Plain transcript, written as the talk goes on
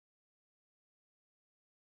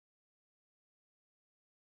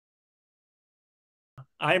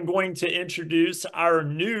I'm going to introduce our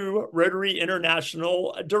new Rotary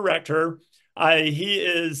International Director. He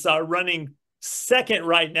is running second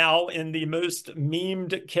right now in the most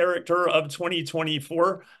memed character of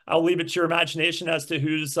 2024. I'll leave it to your imagination as to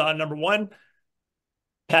who's number one.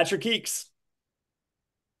 Patrick Eakes.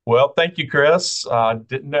 Well, thank you, Chris.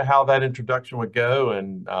 Didn't know how that introduction would go,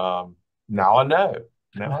 and now I know.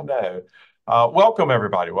 Now I know. Welcome,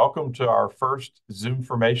 everybody. Welcome to our first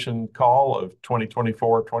ZoomFormation call of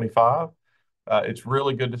 2024-25. It's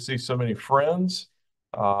really good to see so many friends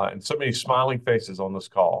and so many smiling faces on this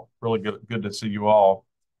call. Really good to see you all.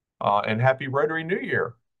 And happy Rotary New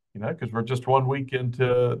Year, because we're just 1 week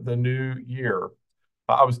into the new year.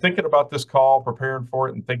 I was thinking about this call, preparing for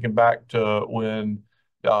it, and thinking back to when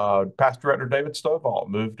Past Director David Stovall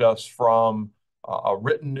moved us from a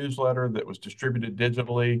written newsletter that was distributed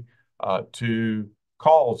digitally to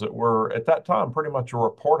calls that were, at that time, pretty much a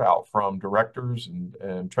report out from directors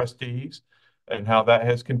and trustees, and how that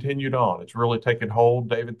has continued on. It's really taken hold.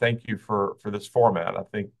 David, thank you for this format. I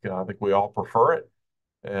think we all prefer it,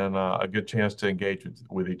 and a good chance to engage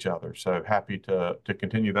with each other. So happy to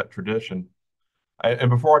continue that tradition. And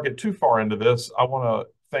before I get too far into this, I want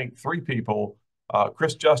to thank three people,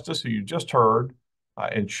 Chris Justice, who you just heard,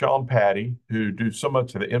 and Sean Patty, who do so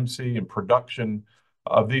much of the MC and production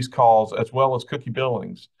of these calls, as well as Cookie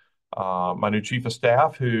Billings, my new chief of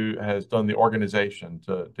staff, who has done the organization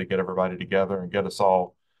to get everybody together and get us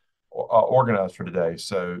all organized for today.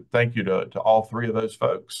 So thank you to all three of those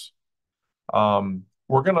folks.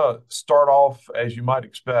 We're going to start off, as you might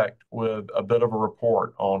expect, with a bit of a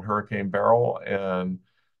report on Hurricane Beryl and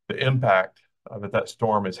the impact that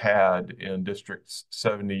storm has had in districts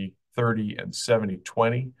 7030 and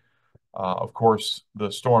 7020. Of course,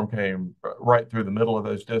 the storm came right through the middle of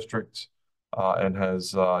those districts and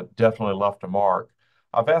has definitely left a mark.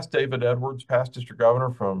 I've asked David Edwards, past district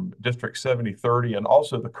governor from District 7030, and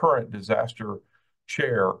also the current disaster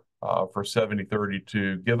chair for 7030,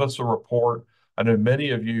 to give us a report. I know many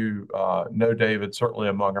of you know David, certainly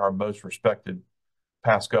among our most respected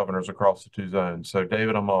past governors across the two zones. So,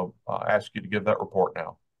 David, I'm going to ask you to give that report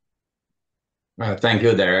now. Thank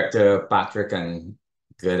you, Director Patrick, and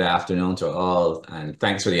good afternoon to all. And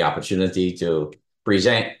thanks for the opportunity to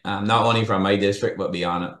present, not only from my district, but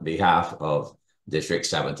on behalf of District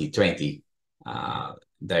 7020.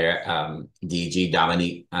 DG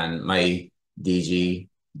Dominique and my DG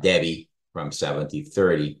Debbie from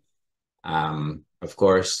 7030. Of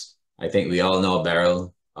course, I think we all know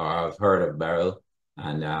Beryl, or have heard of Beryl,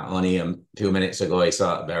 and only a few minutes ago I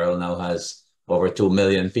saw Beryl now has over 2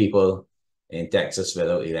 million people in Texas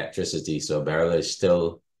without electricity, so Beryl is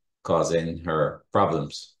still causing her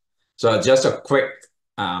problems. So just a quick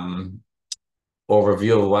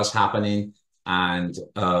overview of what's happening, and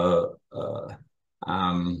a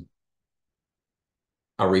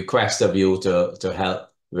request of you to help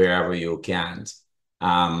wherever you can.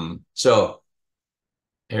 So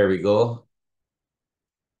here we go.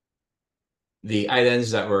 The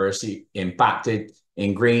islands that were impacted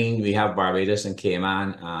in green, we have Barbados and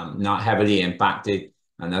Cayman, not heavily impacted,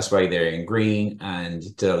 and that's why they're in green, and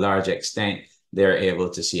to a large extent, they're able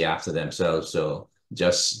to see after themselves. So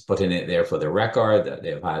just putting it there for the record that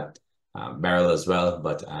they've had Beryl as well,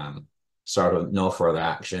 but sort of no further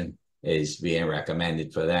action is being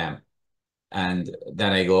recommended for them. And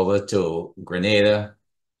then I go over to Grenada.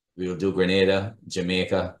 We'll do Grenada,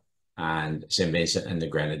 Jamaica, and St. Vincent and the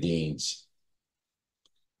Grenadines.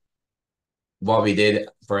 What we did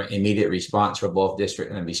for immediate response for both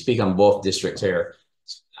districts, and we speak on both districts here,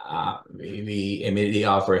 we immediately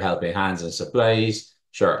offer helping hands and supplies,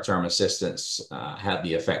 short-term assistance, help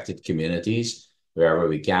the affected communities wherever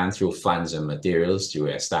we can through funds and materials to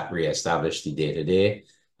reestablish the day-to-day.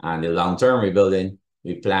 And the long-term rebuilding,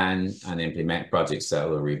 we plan and implement projects that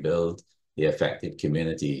will rebuild the affected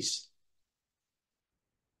communities.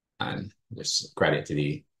 And just credit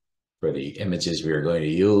to for the images we are going to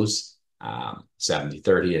use.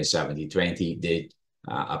 7030 and 7020 did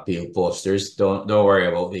appeal posters. Don't worry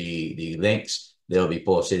about the links. They'll be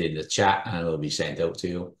posted in the chat and will be sent out to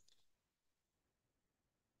you.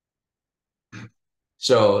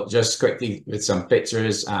 So just quickly with some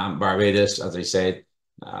pictures, Barbados, as I said,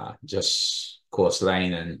 just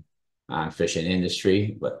coastline and fishing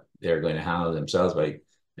industry, but they're going to handle themselves. But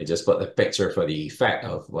I just put the picture for the effect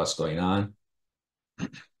of what's going on.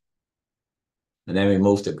 And then we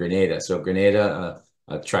move to Grenada. So Grenada,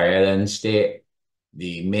 a tri-island state,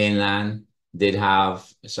 the mainland did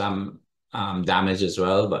have some damage as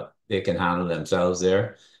well, but they can handle themselves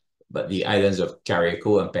there. But the islands of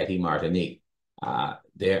Carriacou and Petit Martinique,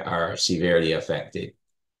 they are severely affected.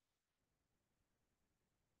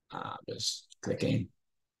 Just clicking.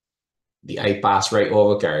 The eye pass right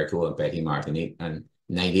over Carriacou and Petit Martinique, and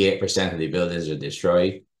 98% of the buildings are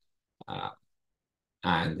destroyed,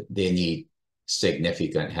 and they need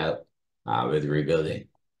significant help with rebuilding,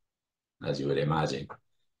 as you would imagine.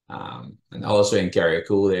 And also in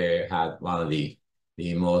Carriacou, they had one of the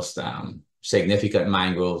most significant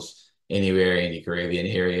mangroves anywhere in the Caribbean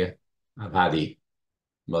area. I've had the,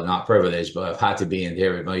 well, not privileged, but I've had to be in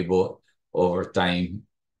there with my boat over time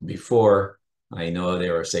before. I know they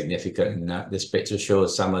were significant, and this picture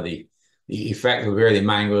shows some of the effect of where the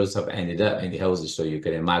mangroves have ended up in the houses. So you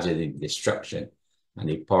can imagine the destruction and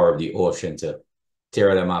the power of the ocean to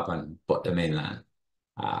tear them up and put them inland.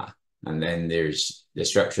 And then there's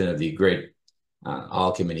destruction of the grid,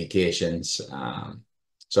 all communications.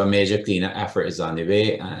 So a major cleanup effort is on the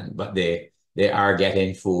way, but they are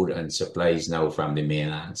getting food and supplies now from the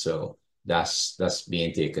mainland. So that's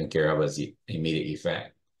being taken care of as the immediate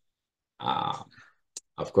effect.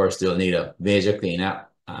 Of course, they'll need a major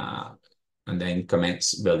cleanup and then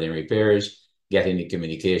commence building repairs, getting the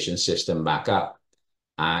communication system back up.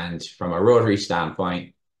 And from a Rotary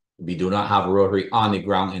standpoint, we do not have a Rotary on the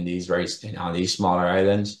ground in these on these smaller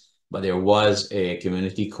islands, but there was a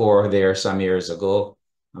community core there some years ago,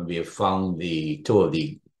 and we have found two of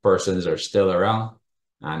the persons are still around,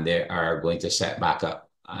 and they are going to set back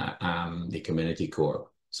up the community core.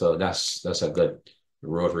 So that's a good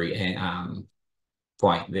Rotary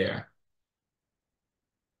point there.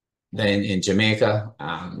 Then in Jamaica,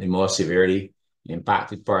 the more severely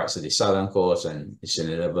impacted parts of the southern coast and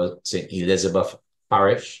St. Elizabeth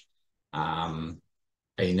Parish. I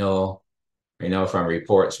know from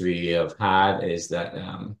reports we have had is that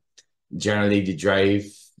generally the drive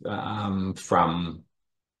from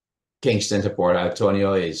Kingston to Port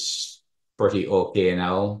Antonio is pretty okay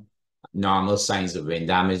now. Normal signs of wind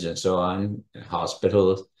damage and so on.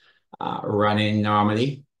 Hospitals running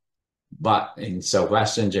normally. But in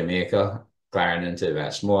southwestern Jamaica, Clarendon to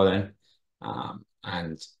Westmoreland,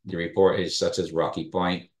 and the report is such as Rocky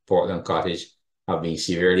Point, Portland Cottage have been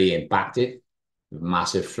severely impacted,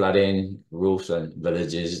 massive flooding, roofs and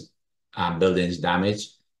villages and buildings damaged.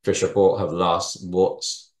 Fisher Port have lost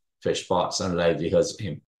boats, fish pots and livelihoods.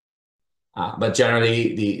 But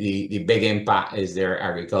generally, the big impact is their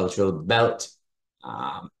agricultural belt,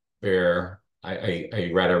 where I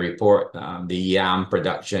read a report, the yam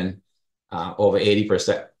production, over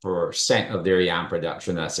 80% of their yam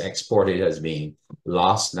production that's exported has been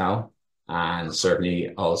lost now. And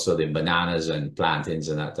certainly also the bananas and plantains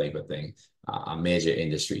and that type of thing, a major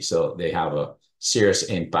industry. So they have a serious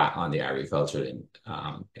impact on the agriculture in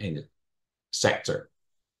the sector.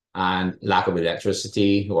 And lack of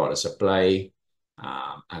electricity, water supply.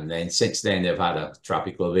 And then since then, they've had a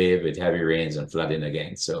tropical wave with heavy rains and flooding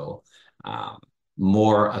again. So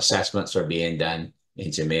more assessments are being done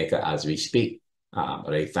in Jamaica as we speak.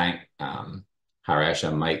 But I thank Haresh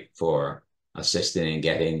and Mike for assisting in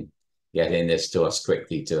getting this to us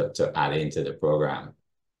quickly to add into the program.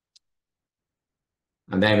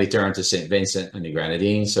 And then we turn to St. Vincent and the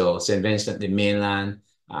Grenadines. So St. Vincent, the mainland,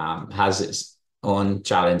 has its own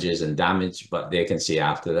challenges and damage, but they can see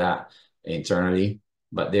after that internally.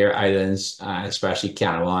 But their islands, especially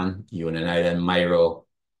Canouan, Union Island, Myro,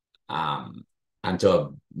 and to a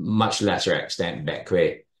much lesser extent,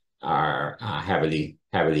 Bequia, are heavily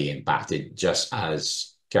impacted, just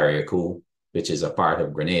as Carriacou, which is a part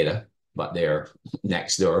of Grenada, but they're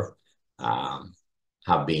next door,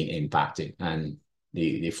 have been impacted. And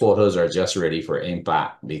the photos are just ready for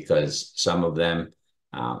impact because some of them,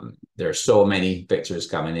 there's so many pictures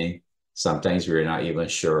coming in. Sometimes we're not even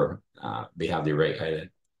sure we have the right island.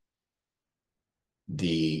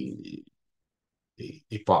 The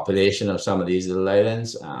population of some of these little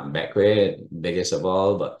islands, Bequia, biggest of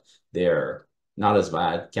all, but they're not as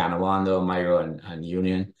bad. Canouan, Myro, and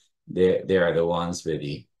Union, they are the ones with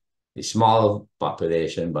the small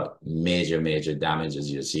population, but major damage, as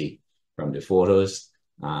you see from the photos.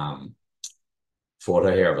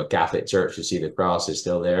 Photo here of a Catholic church. You see the cross is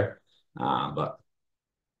still there, but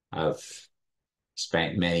I've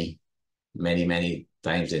spent many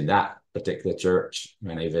times in that particular church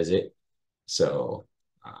when I visit. So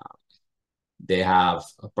they have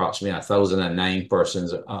approximately 1,009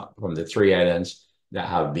 persons from the three islands that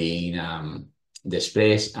have been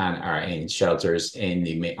displaced and are in shelters on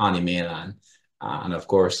the mainland. And of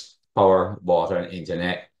course, power, water, and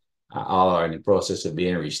internet all are in the process of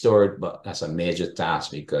being restored, but that's a major task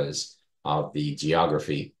because of the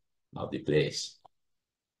geography of the place.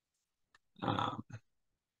 The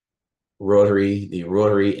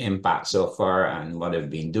Rotary impact so far and what they've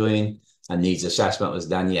been doing. A needs assessment was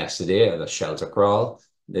done yesterday at a shelter crawl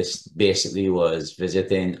This basically was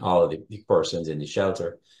visiting all of the persons in the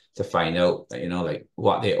shelter to find out, like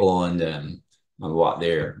what they owned and what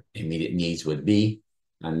their immediate needs would be.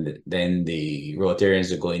 And then the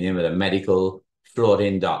Rotarians are going in with a medical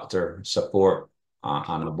floating doctor support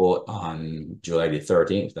on a boat on July the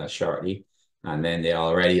 13th, that's shortly. And then they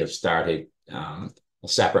already have started a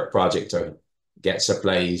separate project to get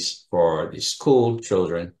supplies for the school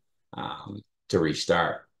children to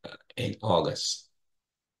restart in August.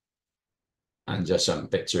 And just some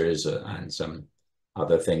pictures and some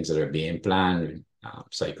other things that are being planned,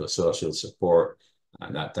 psychosocial support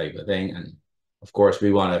and that type of thing. And of course,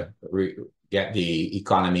 we want to get the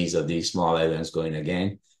economies of these small islands going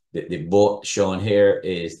again. The boat shown here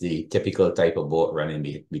is the typical type of boat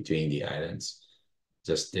running between the islands.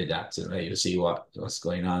 Just did that to let you see what's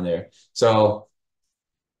going on there. So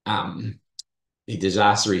the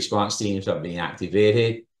disaster response teams have been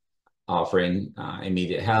activated, offering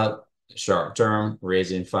immediate help, short-term,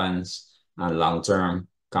 raising funds, and long-term,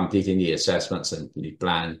 completing the assessments and the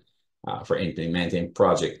plan for implementing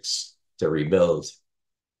projects to rebuild.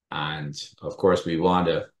 And of course, we want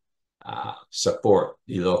to support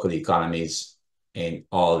the local economies in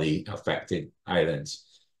all the affected islands.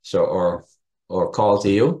 So our call to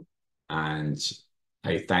you, and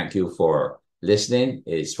I thank you for listening,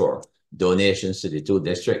 is for donations to the two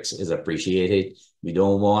districts is appreciated. We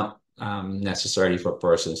don't want necessarily for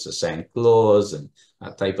persons to send clothes and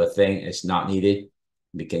that type of thing. It's not needed.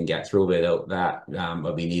 We can get through without that,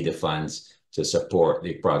 but we need the funds to support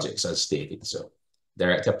the projects as stated. So,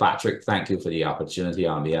 Director Patrick, thank you for the opportunity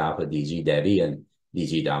on behalf of DG Debbie and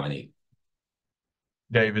DG Dominique.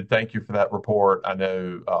 David, thank you for that report. I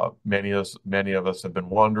know many of us have been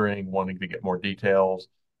wanting to get more details.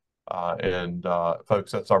 And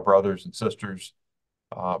folks, that's our brothers and sisters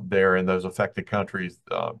there in those affected countries.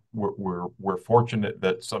 We're fortunate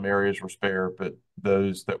that some areas were spared, but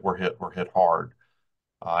those that were hit hard.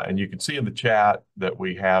 And you can see in the chat that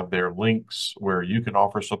we have their links where you can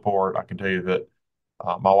offer support. I can tell you that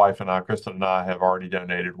my wife and I, Kristen and I, have already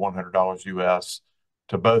donated $100 US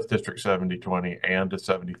to both District 7020 and to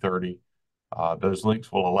 7030. Those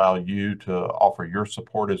links will allow you to offer your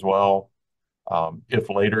support as well. If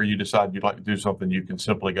later you decide you'd like to do something, you can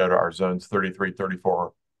simply go to our Zones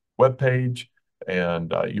 3334 webpage,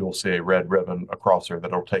 and you will see a red ribbon across there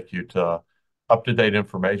that'll take you to up-to-date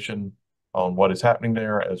information on what is happening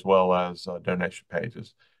there, as well as donation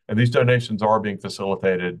pages. And these donations are being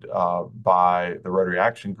facilitated by the Rotary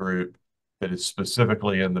Action Group that is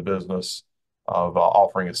specifically in the business of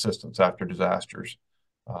offering assistance after disasters.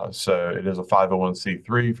 So it is a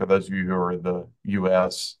 501c3 for those of you who are in the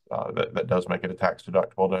U.S. That does make it a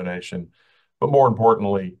tax-deductible donation. But more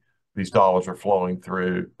importantly, these dollars are flowing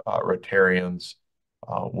through Rotarians,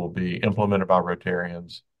 will be implemented by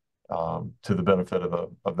Rotarians to the benefit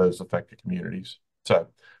of those affected communities. So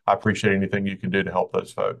I appreciate anything you can do to help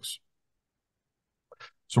those folks.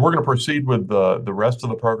 So we're going to proceed with the rest of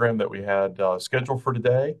the program that we had scheduled for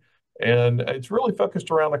today. And it's really focused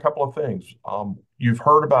around a couple of things. You've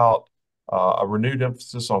heard about a renewed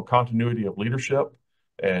emphasis on continuity of leadership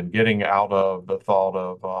and getting out of the thought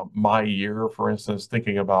of my year, for instance,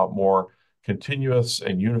 thinking about more continuous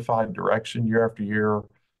and unified direction year after year.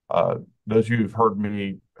 Those of you who've heard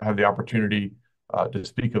me have the opportunity to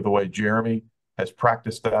speak of the way Jeremy has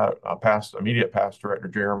practiced that, immediate past director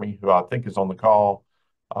Jeremy, who I think is on the call,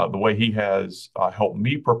 the way he has helped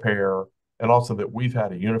me prepare, and also that we've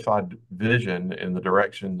had a unified vision in the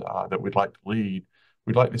direction that we'd like to lead.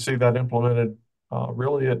 We'd like to see that implemented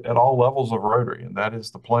really at all levels of Rotary, and that is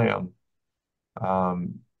the plan.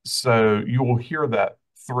 So you will hear that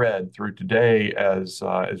thread through today as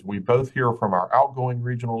we both hear from our outgoing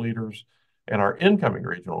regional leaders and our incoming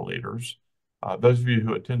regional leaders. Those of you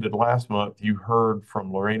who attended last month, you heard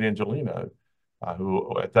from Lorraine Angelino,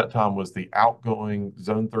 who at that time was the outgoing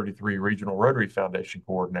Zone 33 Regional Rotary Foundation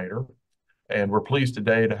Coordinator. And we're pleased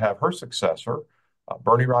today to have her successor,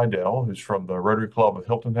 Bernie Rydell, who's from the Rotary Club of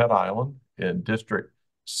Hilton Head Island in District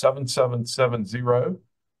 7770.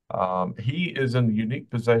 He is in the unique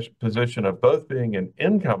position of both being an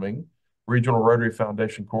incoming Regional Rotary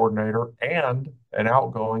Foundation Coordinator and an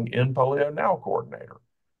outgoing In Polio Now Coordinator.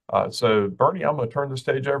 So Bernie, I'm going to turn the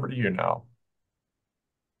stage over to you now.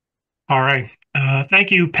 All right.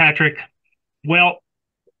 Thank you, Patrick. Well,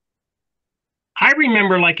 I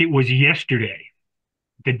remember like it was yesterday,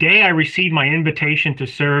 the day I received my invitation to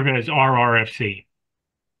serve as RRFC.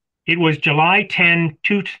 It was July 10,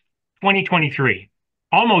 2023,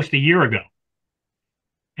 almost a year ago.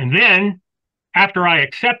 And then, after I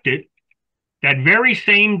accepted, that very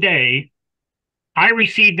same day, I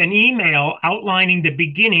received an email outlining the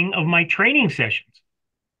beginning of my training sessions.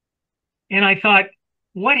 And I thought,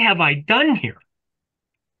 what have I done here?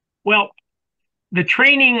 Well, the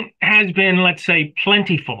training has been, let's say,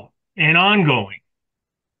 plentiful and ongoing.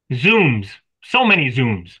 Zooms, so many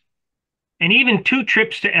Zooms, and even 2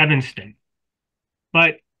 trips to Evanston.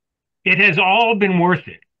 But it has all been worth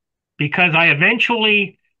it because I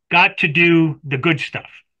eventually got to do the good stuff,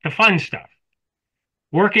 the fun stuff,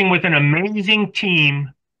 working with an amazing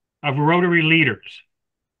team of Rotary leaders,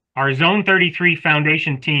 our Zone 33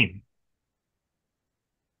 Foundation team.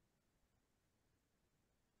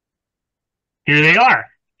 Here they are.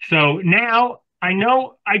 So now I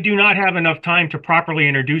know I do not have enough time to properly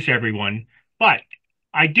introduce everyone, but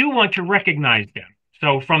I do want to recognize them.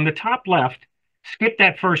 So from the top left, skip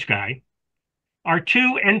that first guy. Our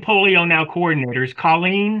 2 End Polio Now coordinators,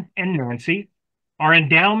 Colleen and Nancy. Our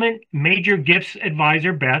endowment major gifts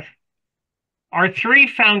advisor, Beth. Our 3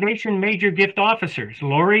 foundation major gift officers,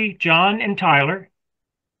 Lori, John, and Tyler.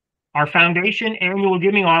 Our foundation annual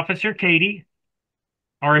giving officer, Katie.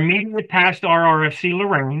 Our immediate past RRFC,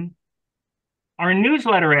 Lorraine. Our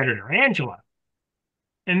newsletter editor, Angela.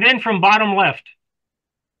 And then from bottom left,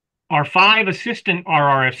 our 5 assistant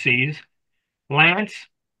RRFCs, Lance,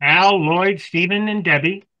 Al, Lloyd, Stephen, and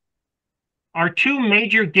Debbie. Our 2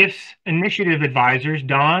 major gifts initiative advisors,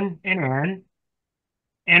 Don and Ann.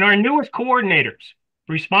 And our newest coordinators,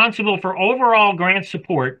 responsible for overall grant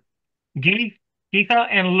support, Geetha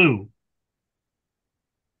and Lou.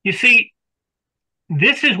 You see,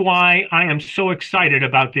 this is why I am so excited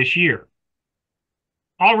about this year.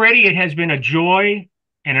 Already it has been a joy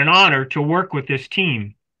and an honor to work with this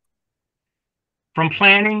team. From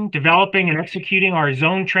planning, developing, and executing our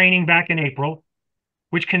zone training back in April,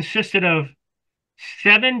 which consisted of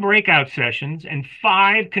 7 breakout sessions and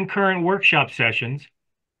 5 concurrent workshop sessions,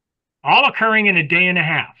 all occurring in a day and a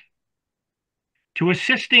half, to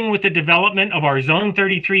assisting with the development of our Zone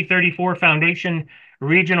 33-34 Foundation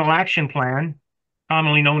Regional Action Plan,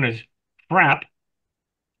 commonly known as FRAP,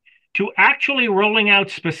 to actually rolling out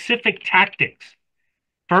specific tactics,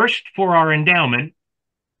 first for our endowment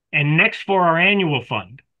and next for our annual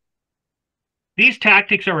fund. These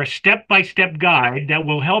tactics are a step-by-step guide that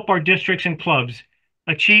will help our districts and clubs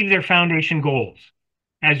achieve their foundation goals,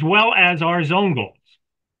 as well as our zone goals.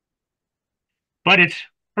 But it's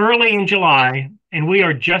early in July, and we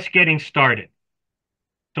are just getting started.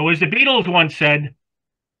 So as the Beatles once said,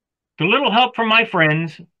 "The little help from my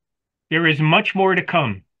friends, there is much more to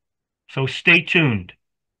come, so stay tuned."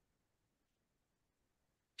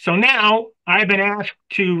 So now I've been asked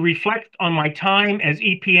to reflect on my time as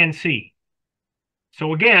EPNC.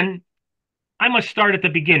 So again, I must start at the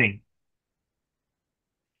beginning.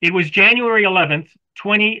 It was January 11th,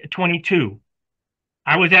 2022.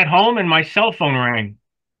 I was at home and my cell phone rang.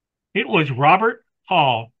 It was Robert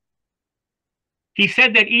Hall. He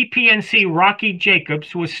said that EPNC Rocky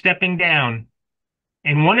Jacobs was stepping down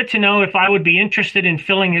and wanted to know if I would be interested in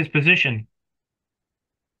filling his position.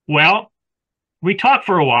 Well, we talked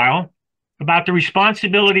for a while about the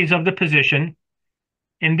responsibilities of the position,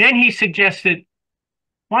 and then he suggested,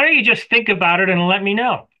 "Why don't you just think about it and let me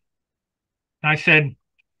know?" I said,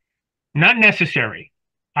 "Not necessary.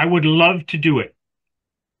 I would love to do it."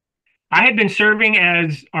 I had been serving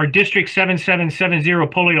as our District 7770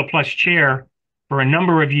 Polio Plus chair for a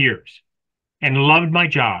number of years and loved my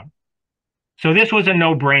job. So this was a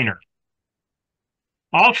no-brainer.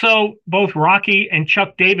 Also, both Rocky and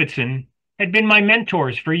Chuck Davidson had been my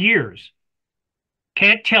mentors for years.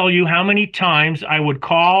 Can't tell you how many times I would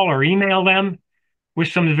call or email them with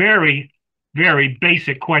some very, very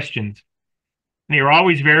basic questions. They were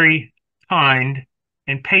always very kind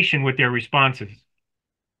and patient with their responses.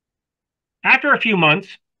 After a few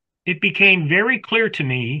months, it became very clear to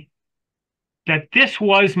me that this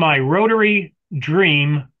was my Rotary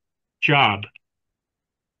dream job.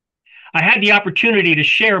 I had the opportunity to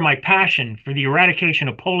share my passion for the eradication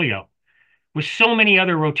of polio with so many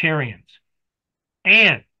other Rotarians.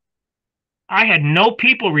 And I had no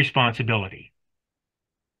people responsibility.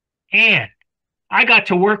 And I got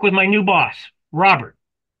to work with my new boss, Robert,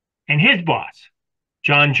 and his boss,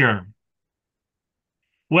 John Germ.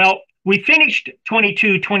 Well, we finished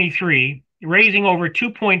 22-23 raising over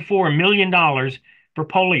 $2.4 million for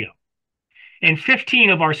polio. And 15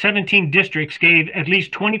 of our 17 districts gave at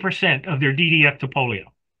least 20% of their DDF to polio.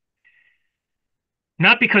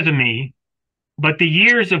 Not because of me, but the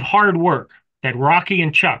years of hard work that Rocky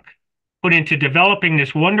and Chuck put into developing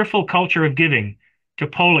this wonderful culture of giving to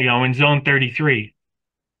polio in Zone 33.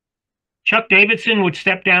 Chuck Davidson would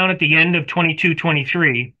step down at the end of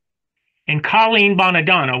 22-23, and Colleen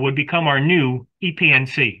Bonadonna would become our new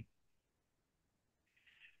EPNC.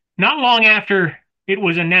 Not long after it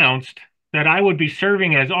was announced that I would be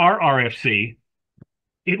serving as RRFC,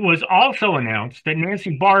 it was also announced that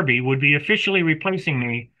Nancy Barbie would be officially replacing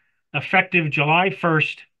me effective July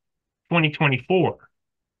 1st, 2024.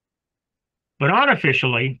 But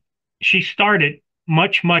unofficially, she started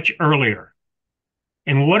much, much earlier.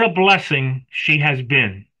 And what a blessing she has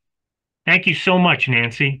been. Thank you so much,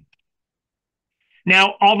 Nancy.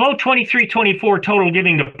 Now, although 2324 total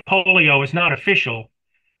giving to polio is not official,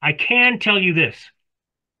 I can tell you this.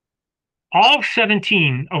 All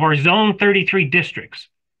 17 of our Zone 33 districts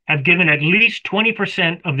have given at least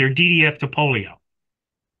 20% of their DDF to polio.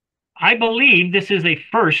 I believe this is a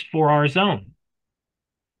first for our zone.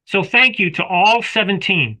 So thank you to all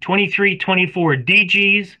 17 2324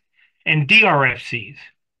 DGs and DRFCs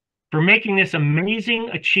for making this amazing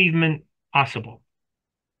achievement possible.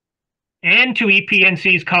 And to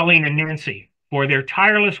EPNC's Colleen and Nancy for their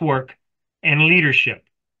tireless work and leadership.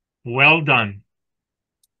 Well done.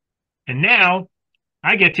 And now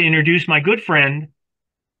I get to introduce my good friend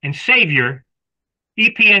and savior,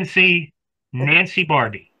 EPNC Nancy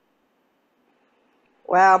Barbie.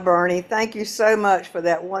 Wow, Bernie, thank you so much for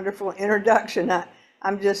that wonderful introduction.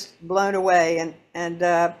 I'm just blown away, and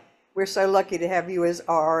we're so lucky to have you as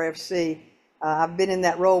RRFC. I've been in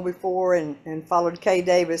that role before and followed Kay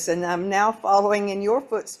Davis, and I'm now following in your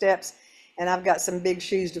footsteps, and I've got some big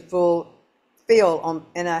shoes to fill on,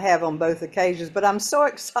 and I have on both occasions. But I'm so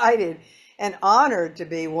excited and honored to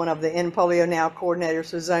be one of the End Polio Now coordinators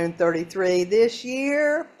for Zone 33. This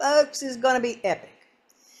year, folks, is going to be epic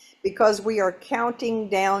because we are counting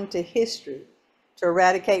down to history to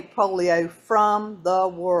eradicate polio from the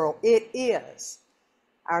world. It is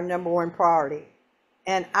our #1 priority.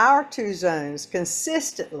 And our two zones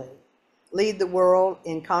consistently lead the world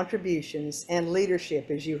in contributions and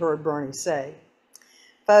leadership, as you heard Bernie say.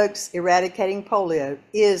 Folks, eradicating polio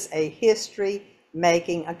is a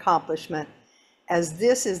history-making accomplishment, as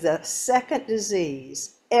this is the second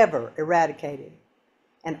disease ever eradicated.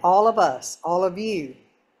 And all of us, all of you,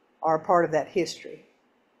 are a part of that history.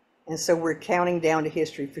 And so we're counting down to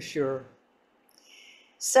history for sure.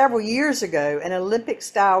 Several years ago, an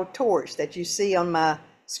Olympic-style torch that you see on my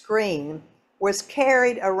screen was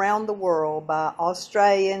carried around the world by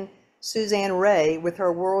Australian Suzanne Ray with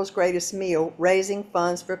her World's Greatest Meal, raising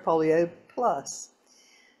funds for Polio Plus.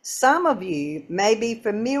 Some of you may be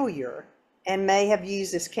familiar and may have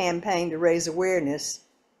used this campaign to raise awareness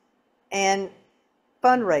and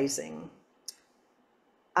fundraising.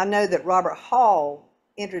 I know that Robert Hall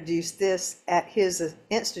introduced this at his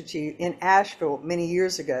institute in Asheville many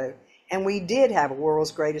years ago, and we did have a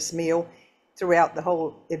World's Greatest Meal throughout the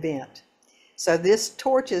whole event. So this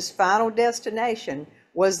torch's final destination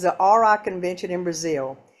was the RI convention in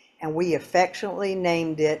Brazil, and we affectionately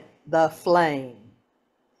named it the Flame.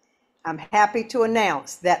 I'm happy to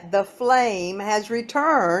announce that the Flame has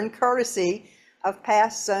returned courtesy of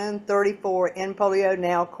past Zone 34 End Polio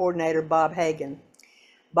Now coordinator Bob Hagan.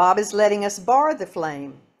 Bob is letting us borrow the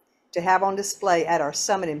Flame to have on display at our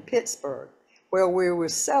summit in Pittsburgh, where we will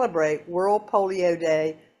celebrate World Polio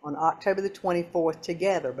Day on October the 24th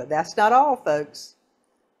together. But that's not all, folks.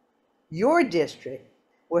 Your district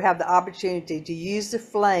will have the opportunity to use the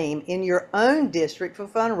Flame in your own district for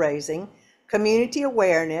fundraising, community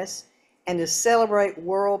awareness, and to celebrate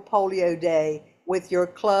World Polio Day with your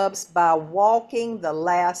clubs by walking the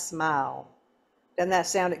last mile. Doesn't that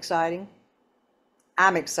sound exciting?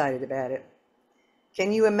 I'm excited about it.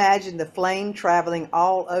 Can you imagine the Flame traveling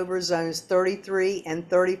all over zones 33 and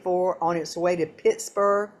 34 on its way to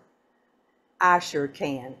Pittsburgh? I sure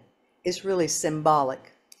can. It's really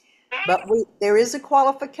symbolic. But there is a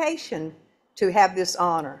qualification to have this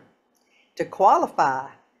honor. To qualify,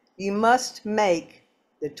 you must make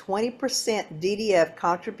the 20% DDF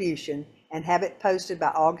contribution and have it posted by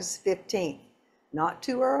August 15th. Not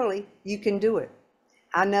too early. You can do it.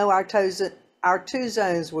 I know our two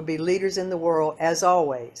zones will be leaders in the world as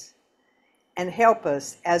always, and help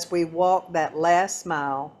us as we walk that last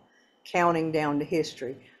mile, counting down to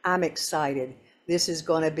history. I'm excited. This is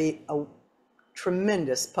going to be a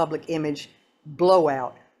tremendous public image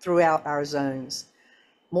blowout throughout our zones.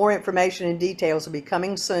 More information and details will be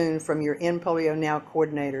coming soon from your End Polio Now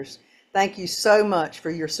coordinators. Thank you so much for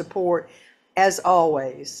your support, as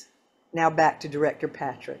always. Now back to Director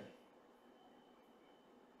Patrick.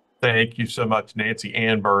 Thank you so much, Nancy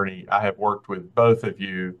and Bernie. I have worked with both of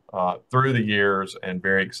you through the years and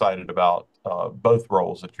very excited about both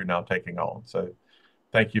roles that you're now taking on. So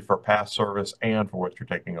thank you for past service and for what you're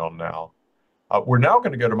taking on now. We're now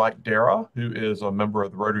going to go to Mike Dara, who is a member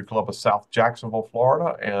of the Rotary Club of South Jacksonville,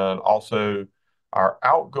 Florida, and also our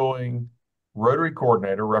outgoing Rotary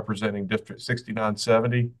coordinator representing District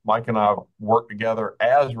 6970. Mike and I have worked together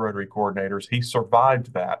as Rotary coordinators. He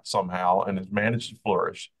survived that somehow and has managed to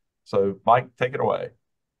flourish. So, Mike, take it away.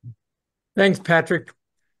 Thanks, Patrick.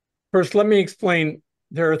 First, let me explain.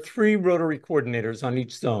 There are 3 Rotary coordinators on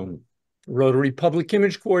each zone: the Rotary Public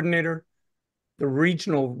Image Coordinator, the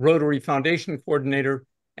Regional Rotary Foundation Coordinator,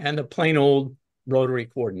 and the plain old Rotary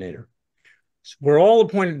Coordinator. So we're all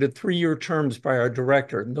appointed to 3-year terms by our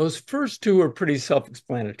director. And those first 2 are pretty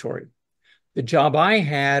self-explanatory. The job I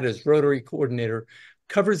had as Rotary Coordinator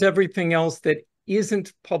covers everything else that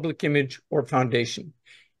isn't public image or foundation.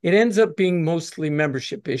 It ends up being mostly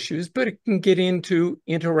membership issues, but it can get into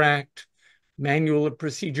interact, manual of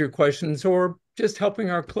procedure questions, or just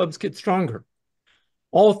helping our clubs get stronger.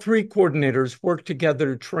 All 3 coordinators work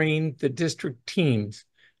together to train the district teams,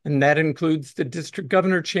 and that includes the district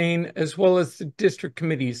governor chain as well as the district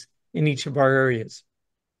committees in each of our areas.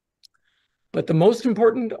 But the most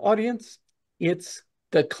important audience, it's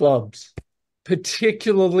the clubs,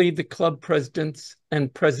 particularly the club presidents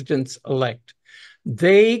and presidents-elect.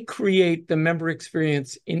 They create the member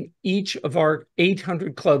experience in each of our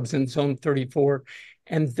 800 clubs in Zone 34,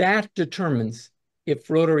 and that determines if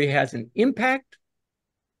Rotary has an impact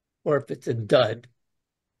or if it's a dud.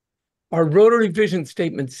 Our Rotary vision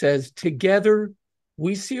statement says, together,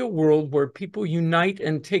 we see a world where people unite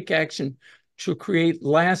and take action to create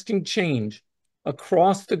lasting change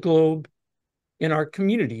across the globe, in our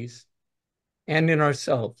communities, and in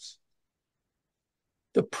ourselves.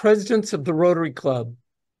 The presidents of the Rotary Club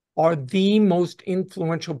are the most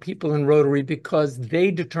influential people in Rotary because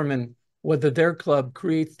they determine whether their club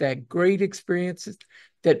creates that great experiences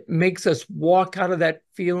that makes us walk out of that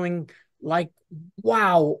feeling like,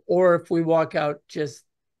 wow, or if we walk out just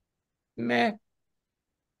meh.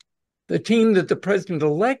 The team that the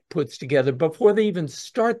president-elect puts together before they even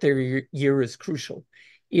start their year is crucial.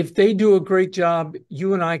 If they do a great job,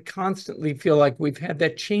 you and I constantly feel like we've had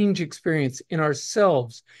that change experience in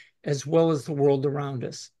ourselves as well as the world around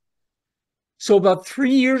us. So about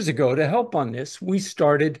 3 years ago, to help on this, we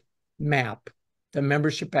started MAP, the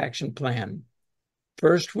Membership Action Plan.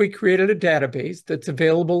 First, we created a database that's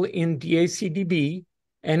available in DACDB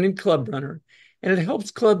and in Club Runner, and it helps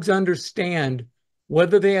clubs understand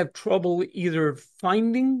whether they have trouble either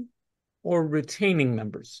finding or retaining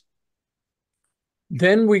members.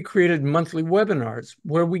 Then we created monthly webinars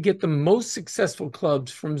where we get the most successful clubs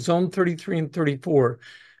from Zone 33 and 34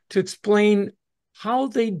 to explain how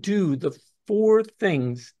they do the 4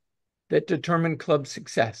 things that determine club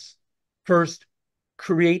success. First,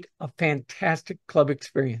 create a fantastic club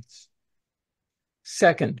experience.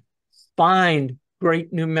 Second, find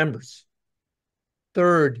great new members.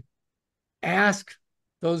 Third, ask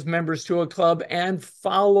those members to a club and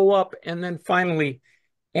follow up. And then finally,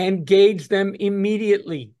 engage them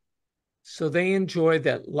immediately so they enjoy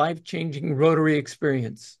that life-changing Rotary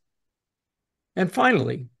experience. And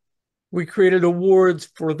finally, we created awards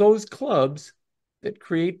for those clubs that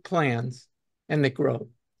create plans and that grow.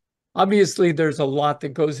 Obviously, there's a lot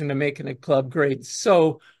that goes into making a club great.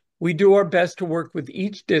 So we do our best to work with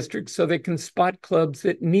each district so they can spot clubs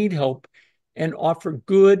that need help and offer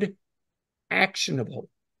good, actionable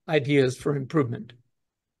ideas for improvement.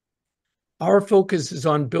 Our focus is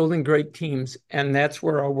on building great teams, and that's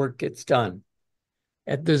where our work gets done.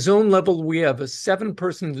 At the zone level, we have a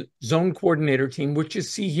 7-person zone coordinator team, which you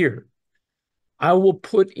see here. I will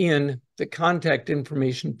put in the contact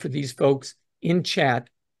information for these folks in chat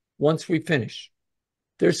once we finish.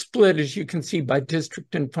 They're split, as you can see, by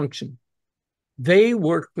district and function. They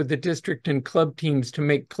work with the district and club teams to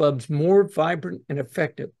make clubs more vibrant and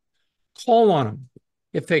effective. Call on them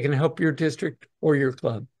if they can help your district or your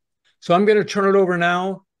club. So I'm going to turn it over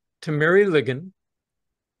now to Mary Ligon,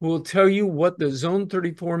 who will tell you what the Zone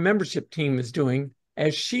 34 membership team is doing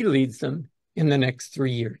as she leads them in the next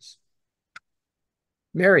 3 years.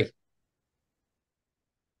 Mary.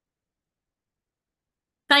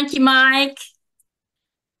 Thank you, Mike.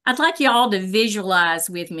 I'd like you all to visualize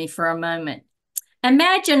with me for a moment.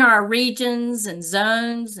 Imagine our regions and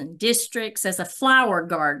zones and districts as a flower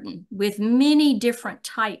garden with many different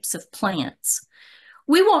types of plants.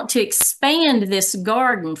 We want to expand this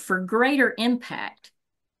garden for greater impact.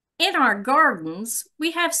 In our gardens,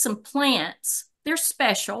 we have some plants. They're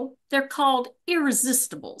special. They're called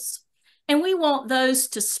irresistibles. And we want those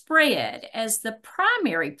to spread as the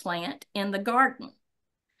primary plant in the garden.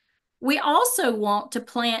 We also want to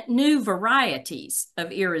plant new varieties of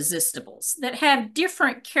irresistibles that have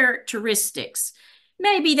different characteristics.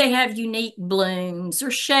 Maybe they have unique blooms or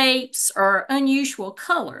shapes or unusual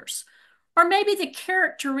colors. Or maybe the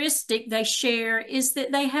characteristic they share is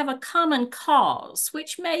that they have a common cause,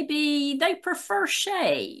 which may be they prefer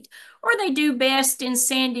shade, or they do best in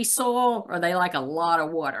sandy soil, or they like a lot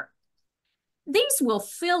of water. These will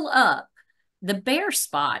fill up the bare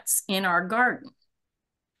spots in our garden.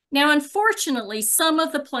 Now, unfortunately, some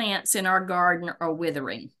of the plants in our garden are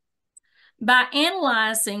withering. By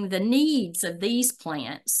analyzing the needs of these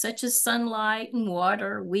plants, such as sunlight and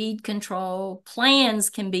water, weed control, plans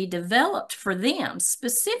can be developed for them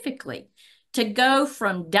specifically to go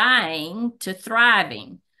from dying to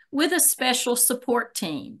thriving with a special support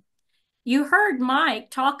team. You heard Mike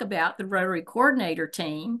talk about the Rotary Coordinator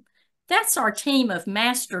team. That's our team of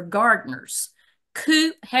master gardeners.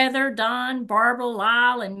 Coop, Heather, Don, Barbara,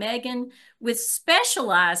 Lyle, and Megan, with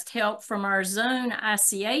specialized help from our Zone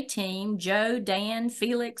ICA team, Joe, Dan,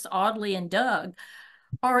 Felix, Audley, and Doug,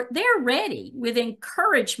 they're ready with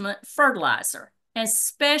encouragement fertilizer and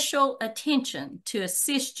special attention to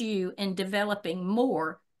assist you in developing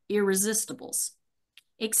more irresistibles,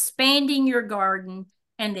 expanding your garden,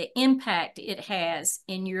 and the impact it has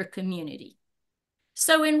in your community.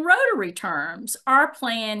 So in Rotary terms, our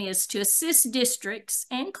plan is to assist districts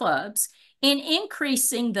and clubs in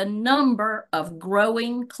increasing the number of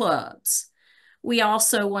growing clubs. We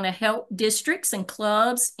also want to help districts and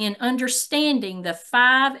clubs in understanding the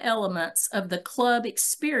 5 elements of the club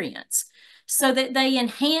experience so that they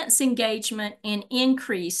enhance engagement and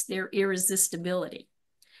increase their irresistibility.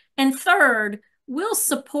 And third, we'll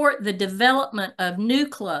support the development of new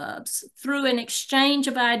clubs through an exchange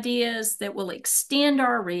of ideas that will extend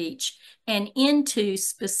our reach and into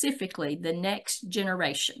specifically the next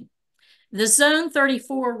generation. The Zone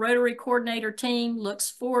 34 Rotary Coordinator team looks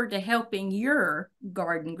forward to helping your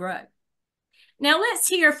garden grow. Now let's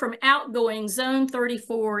hear from outgoing Zone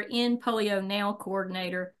 34 In Polio Now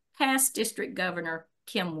Coordinator, past District Governor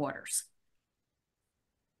Kim Waters.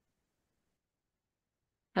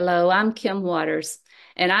 Hello, I'm Kim Waters,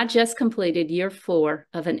 and I just completed year 4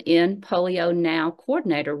 of an In Polio Now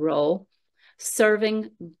coordinator role,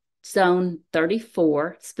 serving Zone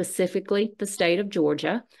 34, specifically the state of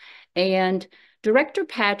Georgia. And Director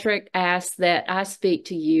Patrick asked that I speak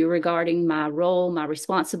to you regarding my role, my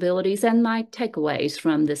responsibilities, and my takeaways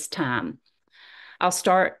from this time. I'll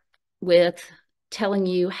start with telling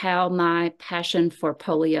you how my passion for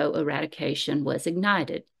polio eradication was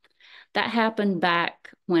ignited. That happened back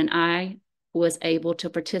when I was able to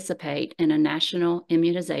participate in a national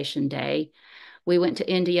immunization day. We went to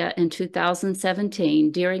India in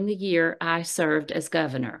 2017 during the year I served as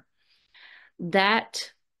governor.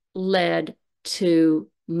 That led to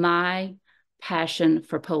my passion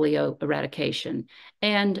for polio eradication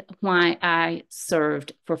and why I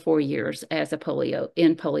served for 4 years as a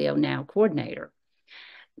In Polio Now coordinator.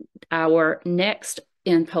 Our next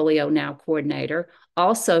In Polio Now coordinator,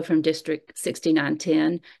 also from District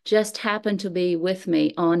 6910, just happened to be with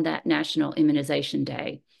me on that National Immunization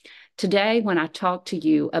Day. Today, when I talk to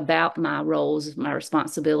you about my roles, my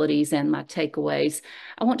responsibilities, and my takeaways,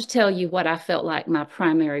 I want to tell you what I felt like my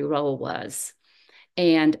primary role was.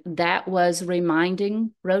 And that was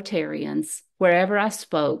reminding Rotarians, wherever I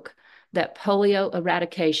spoke, that polio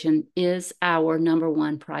eradication is our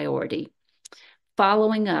 #1 priority.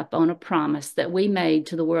 Following up on a promise that we made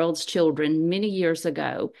to the world's children many years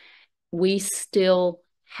ago, we still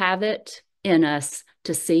have it in us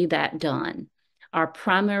to see that done. Our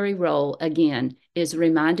primary role, again, is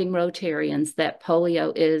reminding Rotarians that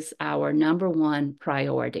polio is our #1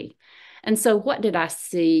 priority. And so what did I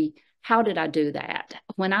see? How did I do that?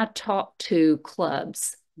 When I talked to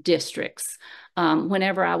clubs, districts,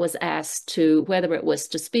 whenever I was asked to, whether it was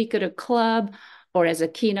to speak at a club or as a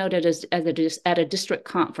keynote at a district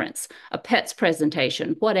conference, a PETS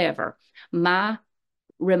presentation, whatever, my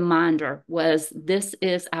reminder was this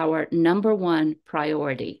is our #1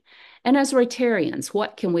 priority. And as Rotarians,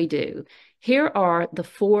 what can we do? Here are the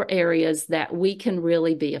 4 areas that we can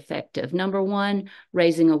really be effective. #1,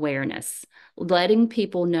 raising awareness, letting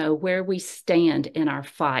people know where we stand in our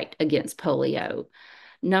fight against polio.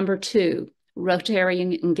 #2,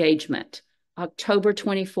 Rotarian engagement. October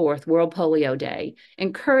 24th, World Polio Day,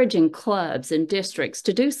 encouraging clubs and districts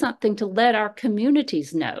to do something to let our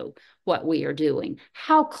communities know what we are doing,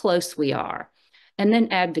 how close we are, and then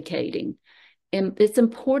advocating. And it's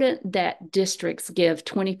important that districts give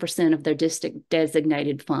 20% of their district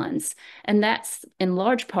designated funds. And that's in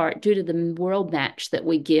large part due to the world match that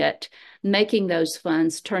we get, making those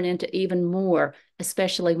funds turn into even more,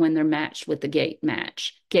 especially when they're matched with the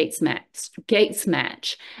Gates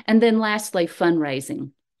match. And then lastly,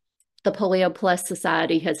 fundraising. The Polio Plus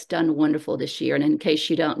Society has done wonderful this year. And in case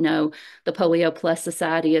you don't know, the Polio Plus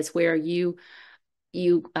Society is where you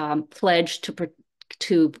pledge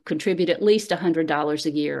to contribute at least $100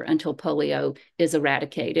 a year until polio is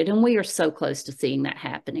eradicated. And we are so close to seeing that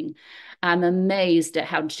happening. I'm amazed at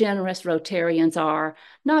how generous Rotarians are,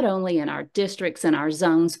 not only in our districts and our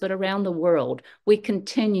zones, but around the world. We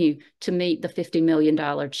continue to meet the $50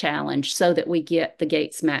 million challenge so that we get the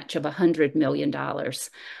Gates match of $100 million.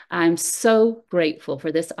 I'm so grateful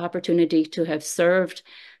for this opportunity to have served.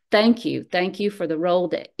 Thank you. Thank you for the role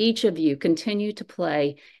that each of you continue to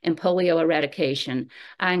play in polio eradication.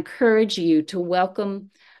 I encourage you to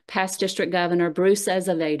welcome past District Governor Bruce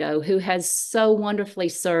Azevedo, who has so wonderfully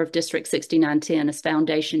served District 6910 as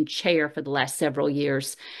Foundation Chair for the last several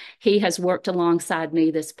years. He has worked alongside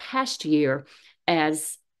me this past year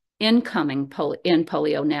as incoming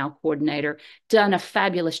Polio Now coordinator, done a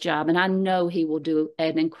fabulous job, and I know he will do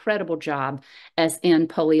an incredible job as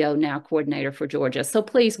Polio Now coordinator for Georgia. So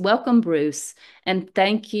please welcome Bruce, and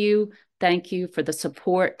thank you for the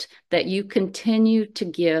support that you continue to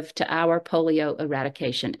give to our polio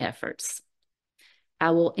eradication efforts.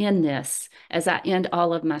 I will end this as I end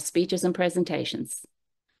all of my speeches and presentations.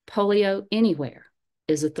 Polio anywhere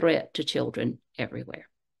is a threat to children everywhere.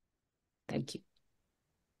 Thank you.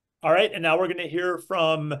 All right, and now we're going to hear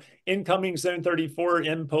from incoming Zone 34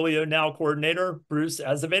 Polio Now coordinator, Bruce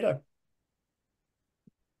Azevedo.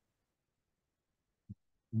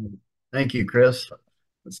 Thank you, Chris.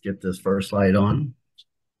 Let's get this first slide on.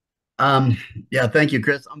 Yeah, thank you,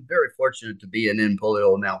 Chris. I'm very fortunate to be an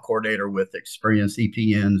Polio Now coordinator with experienced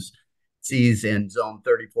EPNs, Cs in Zone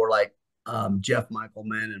 34, like Jeff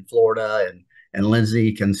Michaelman in Florida and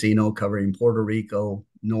Lindsay Cancino covering Puerto Rico,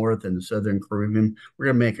 North and Southern Caribbean. We're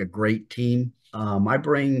going to make a great team. I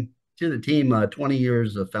bring to the team 20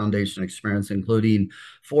 years of foundation experience, including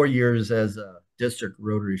 4 years as a District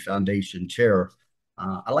Rotary Foundation Chair.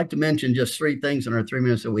 I'd like to mention just 3 things in our 3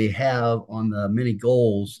 minutes that we have on the many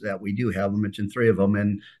goals that we do have. I'll mention 3 of them,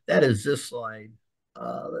 and that is this slide.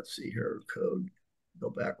 Let's see here, code.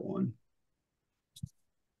 Go back one.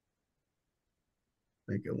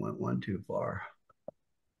 I think it went one too far.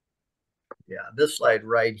 Yeah, this slide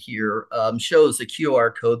right here shows the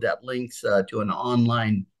QR code that links to an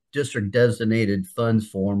online district designated funds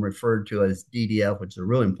form referred to as DDF, which is a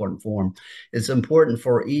really important form. It's important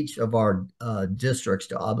for each of our districts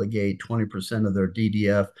to obligate 20% of their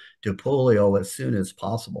DDF to polio as soon as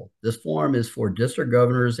possible. This form is for district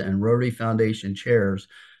governors and Rotary Foundation chairs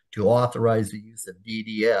to authorize the use of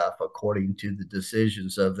DDF according to the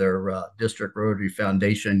decisions of their District Rotary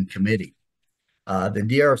Foundation Committee. The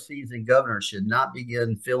DRCs and governors should not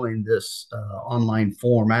begin filling this online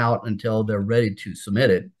form out until they're ready to submit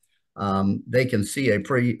it. They can see a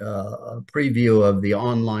preview of the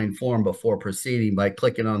online form before proceeding by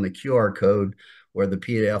clicking on the QR code where the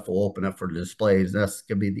PDF will open up for displays. That's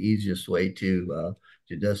going to be the easiest way to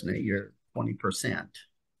designate your 20%.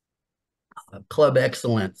 Club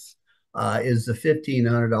Excellence is the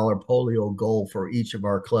 $1,500 polio goal for each of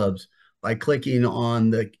our clubs. By clicking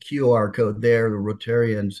on the QR code there, the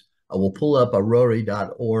Rotarians will pull up a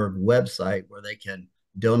Rotary.org website where they can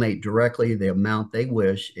donate directly the amount they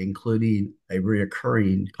wish, including a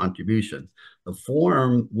recurring contribution. The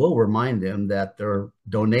form will remind them that their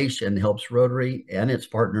donation helps Rotary and its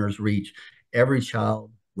partners reach every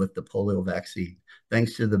child with the polio vaccine.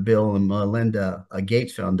 Thanks to the Bill and Melinda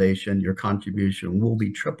Gates Foundation, your contribution will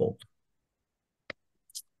be tripled.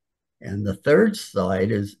 And the third slide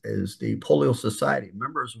is the Polio Society.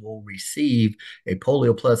 Members will receive a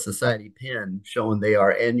Polio Plus Society pin showing they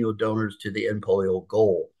are annual donors to the End Polio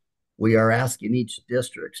goal. We are asking each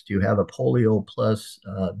district to have a Polio Plus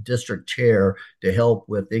district chair to help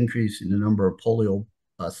with increasing the number of Polio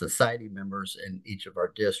Society members in each of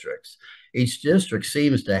our districts. Each district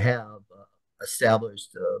seems to have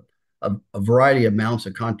established a variety of amounts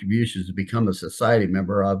of contributions to become a society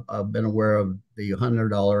member. I've been aware of the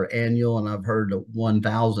 $100 annual, and I've heard of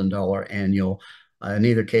 $1,000 annual. In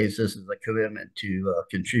either case, this is a commitment to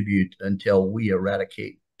contribute until we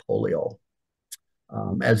eradicate polio.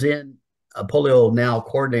 As in Polio Now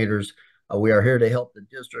coordinators, we are here to help the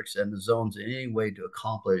districts and the zones in any way to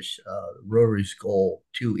accomplish Rotary's goal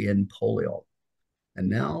to end polio. And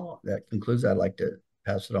now that concludes. I'd like to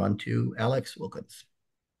pass it on to Alex Wilkins.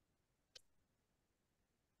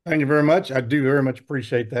 Thank you very much. I do very much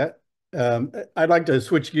appreciate that. I'd like to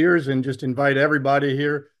switch gears and just invite everybody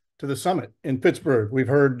here to the summit in Pittsburgh. We've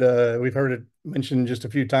heard it mentioned just a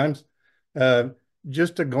few times.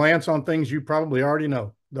 Just a glance on things you probably already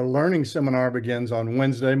know. The learning seminar begins on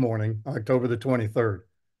Wednesday morning, October the 23rd.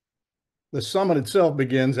 The summit itself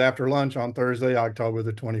begins after lunch on Thursday, October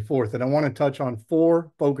the 24th. And I want to touch on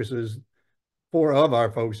four of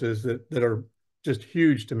our focuses that are just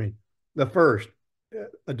huge to me. The first,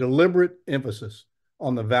 a deliberate emphasis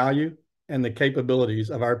on the value and the capabilities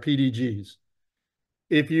of our PDGs.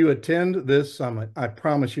 If you attend this summit, I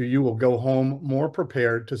promise you, you will go home more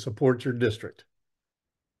prepared to support your district.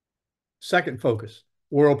 Second focus,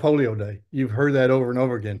 World Polio Day. You've heard that over and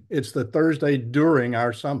over again. It's the Thursday during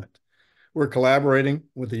our summit. We're collaborating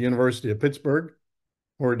with the University of Pittsburgh,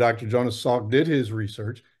 where Dr. Jonas Salk did his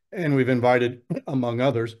research, and we've invited, among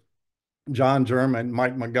others, John Germ and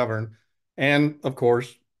Mike McGovern, and of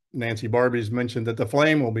course, Nancy Barbie's mentioned that the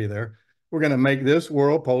Flame will be there. We're going to make this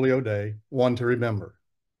World Polio Day one to remember.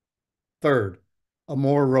 Third, a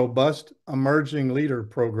more robust emerging leader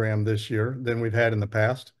program this year than we've had in the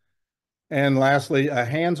past. And lastly, a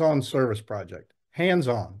hands-on service project.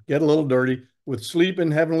 Hands-on, get a little dirty with Sleep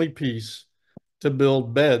in Heavenly Peace to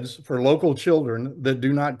build beds for local children that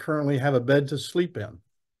do not currently have a bed to sleep in.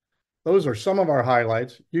 Those are some of our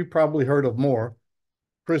highlights. You've probably heard of more.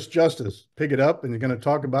 Chris Justice, pick it up, and you're going to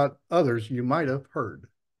talk about others you might have heard.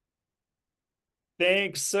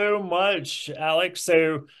 Thanks so much, Alex.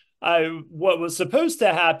 So what was supposed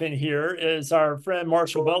to happen here is our friend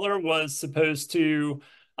Marshall Butler was supposed to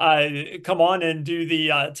come on and do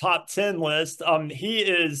the top 10 list. He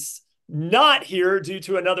is not here due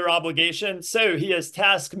to another obligation. So he has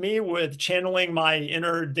tasked me with channeling my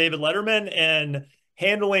inner David Letterman and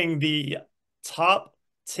handling the top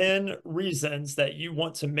 10 reasons that you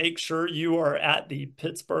want to make sure you are at the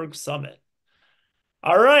Pittsburgh Summit.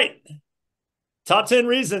 All right. Top 10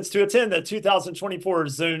 reasons to attend the 2024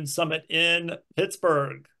 Zone Summit in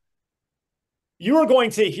Pittsburgh. You are going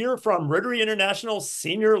to hear from Rotary International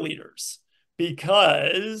senior leaders,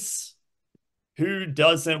 because who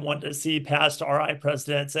doesn't want to see past RI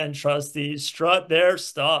presidents and trustees strut their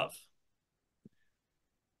stuff?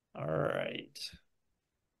 All right.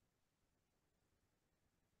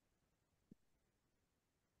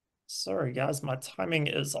 Sorry, guys, my timing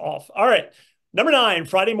is off. All right. Number 9,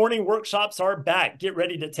 Friday morning workshops are back. Get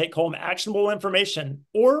ready to take home actionable information,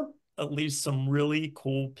 or at least some really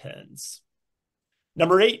cool pins.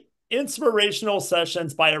 Number 8, inspirational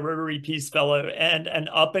sessions by a Rotary Peace Fellow and an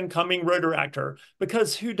up-and-coming Rotaractor,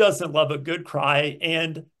 because who doesn't love a good cry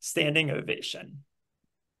and standing ovation?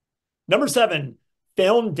 Number 7,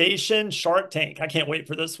 Foundation Shark Tank. I can't wait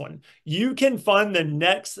for this one. You can fund the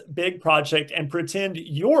next big project and pretend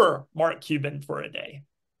you're Mark Cuban for a day.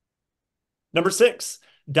 Number 6,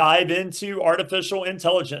 dive into artificial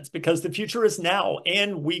intelligence, because the future is now,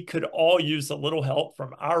 and we could all use a little help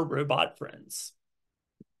from our robot friends.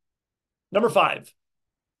 Number 5,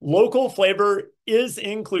 local flavor is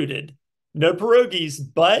included. No pierogies,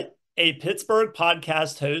 but a Pittsburgh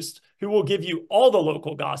podcast host who will give you all the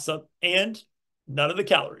local gossip and none of the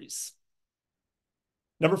calories.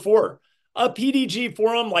 Number 4, a PDG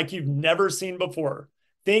forum like you've never seen before.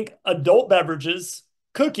 Think adult beverages,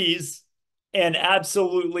 cookies, and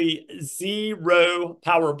absolutely zero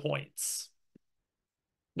PowerPoints.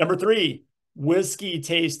 Number 3, whiskey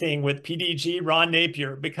tasting with PDG Ron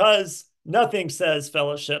Napier, because nothing says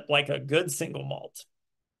fellowship like a good single malt.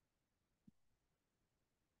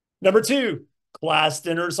 Number 2, class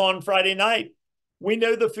dinners on Friday night. We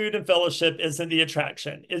know the food and fellowship isn't the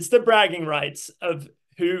attraction. It's the bragging rights of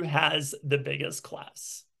who has the biggest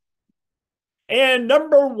class. And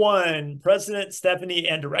number 1, President Stephanie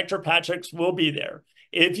and Director Patrick will be there.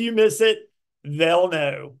 If you miss it, they'll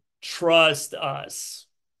know. Trust us.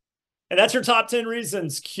 And that's your top 10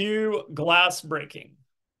 reasons. Cue glass breaking.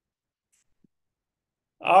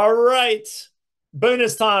 All right.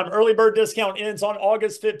 Bonus time. Early bird discount ends on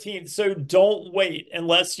August 15th. So don't wait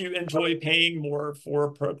unless you enjoy paying more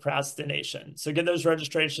for procrastination. So get those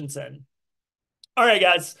registrations in. All right,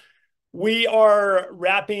 guys. We are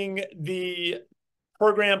wrapping the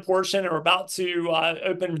program portion, and we're about to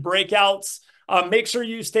open breakouts. Make sure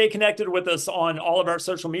you stay connected with us on all of our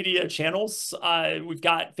social media channels. We've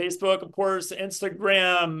got Facebook, of course,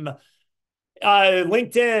 Instagram,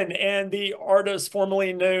 LinkedIn, and the artist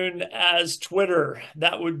formerly known as Twitter.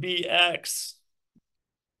 That would be X.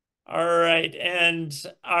 All right, and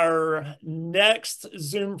our next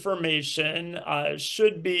ZoomFormation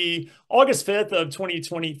should be August 5th of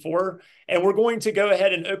 2024, and we're going to go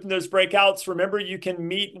ahead and open those breakouts. Remember, you can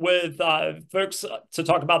meet with folks to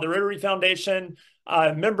talk about the Rotary Foundation,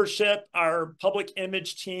 membership, our public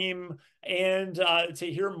image team, and to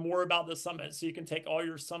hear more about the summit. So you can take all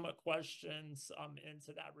your summit questions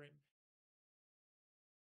into that room.